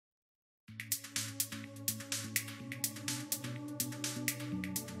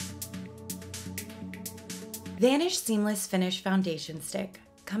Vanish Seamless Finish Foundation Stick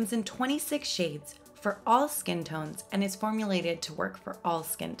comes in 26 shades for all skin tones and is formulated to work for all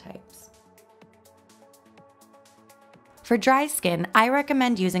skin types. For dry skin, I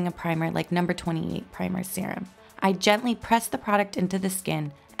recommend using a primer like No. 28 Primer Serum. I gently press the product into the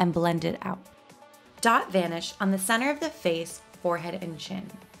skin and blend it out. Dot Vanish on the center of the face, forehead, and chin.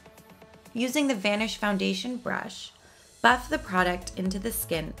 Using the Vanish foundation brush, buff the product into the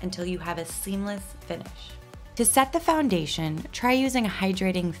skin until you have a seamless finish. To set the foundation, try using a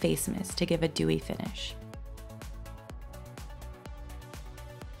hydrating face mist to give a dewy finish.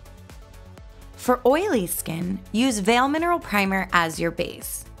 For oily skin, use Veil Mineral Primer as your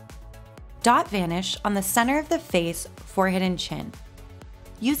base. Dot Vanish on the center of the face, forehead, and chin.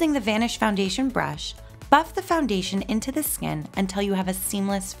 Using the Vanish foundation brush, buff the foundation into the skin until you have a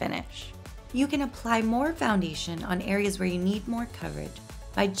seamless finish. You can apply more foundation on areas where you need more coverage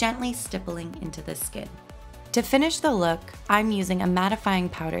by gently stippling into the skin. To finish the look, I'm using a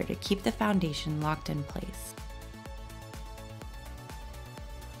mattifying powder to keep the foundation locked in place.